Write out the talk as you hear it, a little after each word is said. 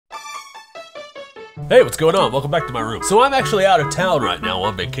Hey, what's going on? Welcome back to my room. So I'm actually out of town right now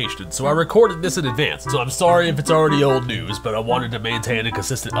on vacation, so I recorded this in advance. So I'm sorry if it's already old news, but I wanted to maintain a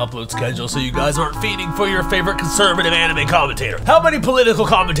consistent upload schedule so you guys aren't feeding for your favorite conservative anime commentator. How many political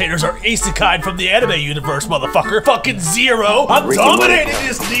commentators are isekai'd from the anime universe, motherfucker? Fucking zero! I'm dominating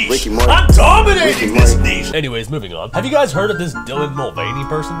this niche! I'm dominating this niche! Anyways, moving on. Have you guys heard of this Dylan Mulveyney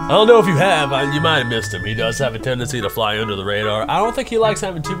person? I don't know if you have, you might have missed him. He does have a tendency to fly under the radar. I don't think he likes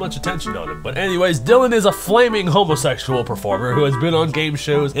having too much attention on him. But anyways, Dylan is a flaming homosexual performer who has been on game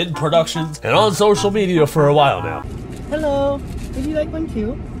shows, in productions, and on social media for a while now. Hello, would you like one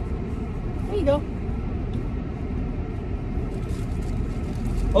too? There you go.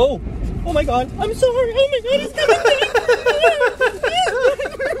 Oh my god, I'm sorry, oh my god, he's coming.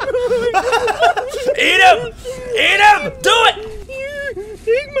 Eat him! Eat him! Do it! Here,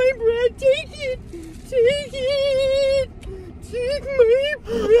 take my bread, take it, take it, take my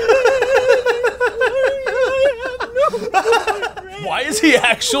bread. Why is he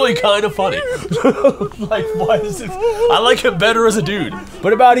actually kind of funny? Like, why is it? I like him better as a dude.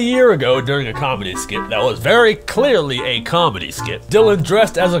 But about a year ago, during a comedy skit that was very clearly a comedy skit, Dylan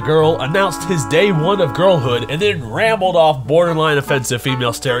dressed as a girl, announced his day one of girlhood, and then rambled off borderline offensive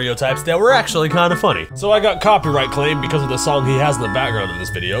female stereotypes that were actually kind of funny. So I got copyright claim because of the song he has in the background of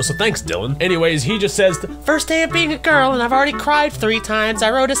this video, so thanks, Dylan. Anyways, he just says, "First day of being a girl, and I've already cried 3 times. I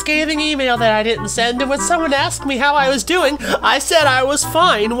wrote a scathing email that I didn't send, and when someone asked me how I was doing, I said I was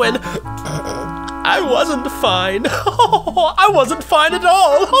fine when I wasn't fine. I wasn't fine at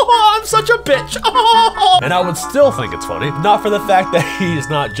all. I'm such a bitch." And I would still think it's funny, not for the fact that he's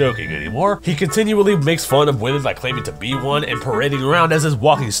not joking anymore. He continually makes fun of women by claiming to be one and parading around as his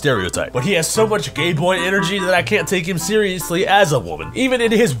walking stereotype. But he has so much gay boy energy that I can't take him seriously as a woman. Even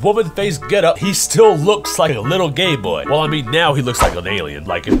in his woman-faced getup, he still looks like a little gay boy. Well, I mean, now he looks like an alien.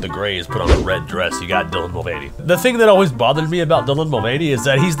 Like if the Greys put on a red dress, you got Dylan Mulveyney. The thing that always bothered me about Dylan Mulveyney is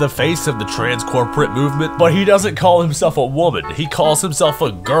that he's the face of the trans corporate movement, but he doesn't call himself a woman. He calls himself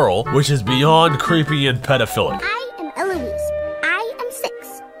a girl, which is beyond creepy and pedophilic. I am Eloise. I am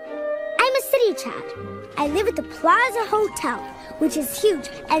 6. I'm a city child. I live at the Plaza Hotel, which is huge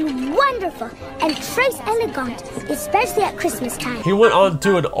and wonderful and très elegant, especially at Christmas time. He went on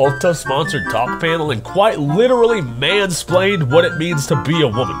to an Ulta-sponsored talk panel and quite literally mansplained what it means to be a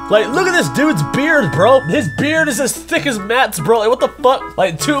woman. Like, look at this dude's beard, bro. His beard is as thick as Matt's, bro. Like, what the fuck?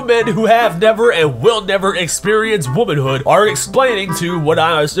 Like, 2 men who have never and will never experience womanhood are explaining to what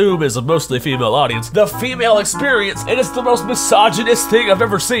I assume is a mostly female audience the female experience, and it's the most misogynist thing I've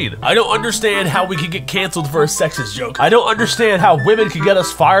ever seen. I don't understand how we can get canceled for a sexist joke. I don't understand how women can get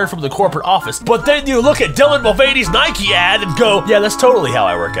us fired from the corporate office, but then you look at Dylan Mulveyney's Nike ad and go, yeah, that's totally how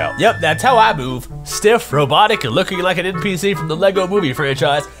I work out. Yep, that's how I move. Stiff, robotic, and looking like an NPC from the Lego movie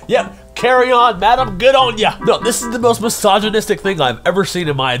franchise. Yep. Carry on, madam, good on ya. No, this is the most misogynistic thing I've ever seen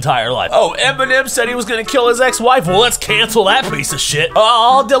in my entire life. Oh, Eminem said he was gonna kill his ex-wife. Well, let's cancel that piece of shit.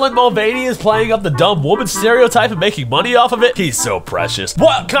 Oh, Dylan Mulveyney is playing up the dumb woman stereotype and making money off of it. He's so precious.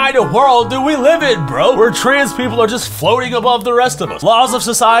 What kind of world do we live in, bro? Where trans people are just floating above the rest of us. Laws of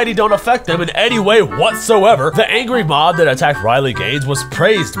society don't affect them in any way whatsoever. The angry mob that attacked Riley Gaines was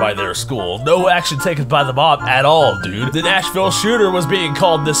praised by their school. No action taken by the mob at all, dude. The Nashville shooter was being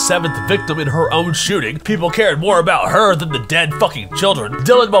called the 7th victim in her own shooting. People cared more about her than the dead fucking children.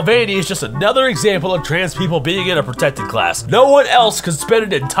 Dylan Mulveyney is just another example of trans people being in a protected class. No one else could spend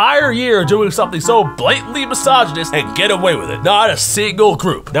an entire year doing something so blatantly misogynist and get away with it. Not a single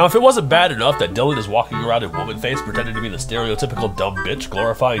group. Now, if it wasn't bad enough that Dylan is walking around in woman face pretending to be the stereotypical dumb bitch,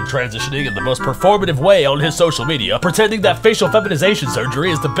 glorifying transitioning in the most performative way on his social media, pretending that facial feminization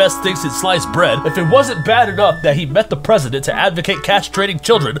surgery is the best thing since sliced bread, if it wasn't bad enough that he met the president to advocate castrating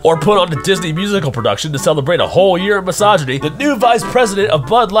children or put on a Disney musical production to celebrate a whole year of misogyny, the new vice president of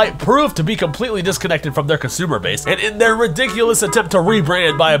Budlight proved to be completely disconnected from their consumer base, and in their ridiculous attempt to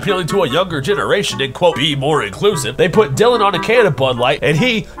rebrand by appealing to a younger generation and quote, be more inclusive, they put Dylan on a can of Bud Light, and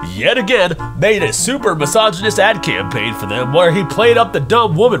he, yet again, made a super misogynist ad campaign for them where he played up the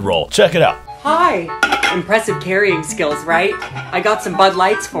dumb woman role. Check it out. Hi! Impressive carrying skills, right? I got some Bud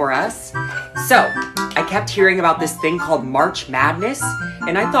Lights for us. So, I kept hearing about this thing called March Madness,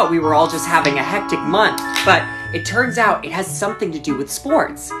 and I thought we were all just having a hectic month, but it turns out it has something to do with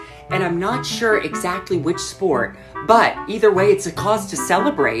sports. And I'm not sure exactly which sport, but either way, it's a cause to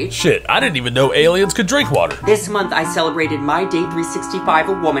celebrate. Shit, I didn't even know aliens could drink water. This month, I celebrated my day 365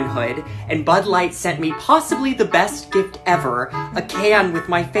 of womanhood, and Bud Light sent me possibly the best gift ever, a can with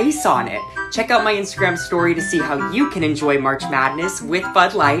my face on it. Check out my Instagram story to see how you can enjoy March Madness with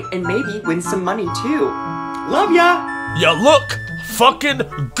Bud Light and maybe win some money too. Love ya! You look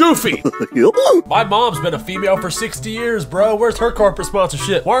fucking goofy. My mom's been a female for 60 years, bro. Where's her corporate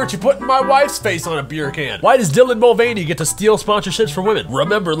sponsorship? Why aren't you putting my wife's face on a beer can? Why does Dylan Mulveyney get to steal sponsorships for women?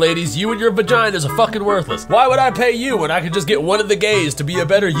 Remember, ladies, you and your vaginas are fucking worthless. Why would I pay you when I could just get one of the gays to be a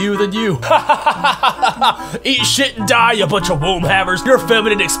better you than you? Eat shit and die, you bunch of womb havers. Your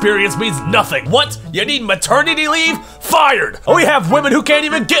feminine experience means nothing. What? You need maternity leave? Fired! We have women who can't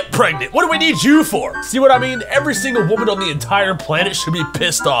even get pregnant. What do we need you for? See what I mean? Every single woman on the entire planet should be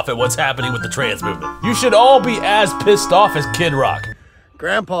pissed off at what's happening with the trans movement. You should all be as pissed off as Kid Rock.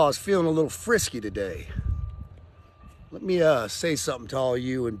 Grandpa's feeling a little frisky today. Let me say something to all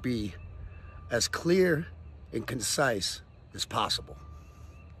you and be as clear and concise as possible.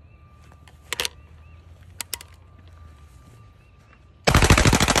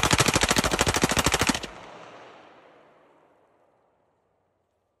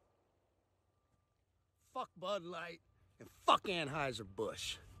 Fuck Budlight and fuck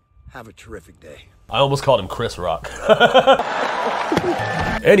Anheuser-Busch. Have a terrific day. I almost called him Chris Rock.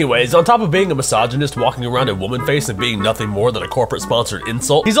 Anyways, on top of being a misogynist walking around in woman face and being nothing more than a corporate sponsored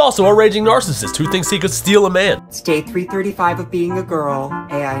insult, he's also a raging narcissist who thinks he could steal a man. It's day 335 of being a girl,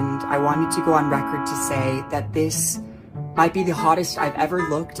 and I wanted to go on record to say that this might be the hottest I've ever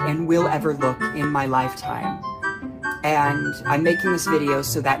looked and will ever look in my lifetime. And I'm making this video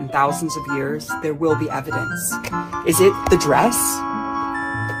so that in thousands of years, there will be evidence. Is it the dress?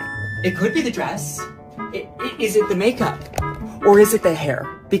 It could be the dress. Is it the makeup? Or is it the hair?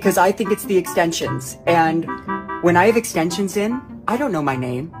 Because I think it's the extensions. And when I have extensions in, I don't know my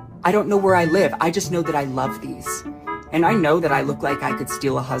name. I don't know where I live. I just know that I love these. And I know that I look like I could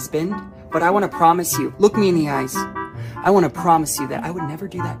steal a husband, but I want to promise you, look me in the eyes. I want to promise you that I would never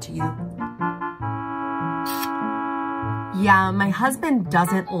do that to you. Yeah, my husband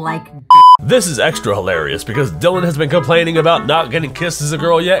doesn't like This is extra hilarious because Dylan has been complaining about not getting kissed as a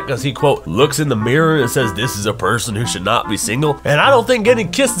girl yet because he, quote, looks in the mirror and says this is a person who should not be single. And I don't think getting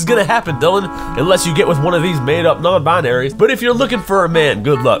kissed is gonna happen, Dylan, unless you get with one of these made-up non-binaries. But if you're looking for a man,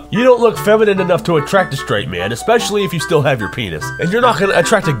 good luck. You don't look feminine enough to attract a straight man, especially if you still have your penis. And you're not gonna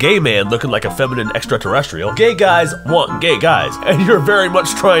attract a gay man looking like a feminine extraterrestrial. Gay guys want gay guys, and you're very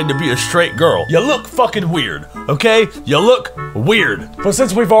much trying to be a straight girl. You look fucking weird, okay? You look weird. But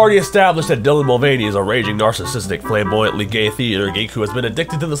since we've already established that Dylan Mulveyney is a raging, narcissistic, flamboyantly gay theater geek who has been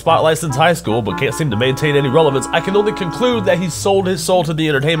addicted to the spotlight since high school but can't seem to maintain any relevance, I can only conclude that he's sold his soul to the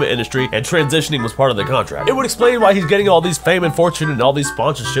entertainment industry and transitioning was part of the contract. It would explain why he's getting all these fame and fortune and all these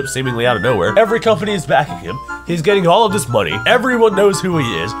sponsorships seemingly out of nowhere. Every company is backing him. He's getting all of this money. Everyone knows who he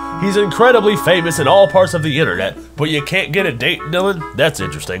is. He's incredibly famous in all parts of the internet, but you can't get a date, Dylan? That's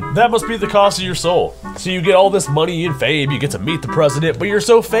interesting. That must be the cost of your soul. So you get all this money and fame, you get to meet the president, but you're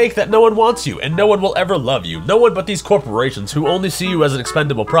so fake that no one wants you, and no one will ever love you. No one but these corporations who only see you as an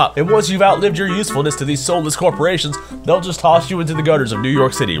expendable prop. And once you've outlived your usefulness to these soulless corporations, they'll just toss you into the gutters of New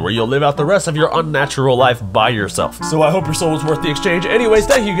York City, where you'll live out the rest of your unnatural life by yourself. So I hope your soul was worth the exchange. Anyways,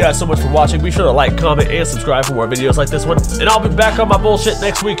 thank you guys so much for watching. Be sure to like, comment, and subscribe for more videos like this one. And I'll be back on my bullshit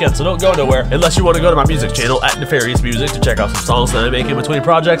next weekend, so don't go nowhere. Unless you want to go to my music channel at Nepharius Music to check out some songs that I make in between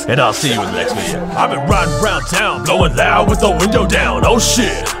projects. And I'll see you in the next video. I've been riding around town, blowing loud with the window down. Oh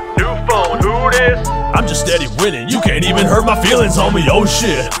shit. New phone, who this? I'm just steady winning. You can't even hurt my feelings, homie. Oh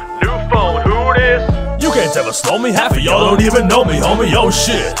shit. New phone, who this? You can't ever slow me. Half of y'all don't even know me, homie. Oh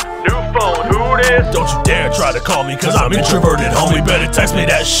shit. New phone, who this? Don't you dare try to call me, cause I'm introverted, homie. Better text me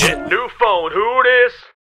that shit. New phone, who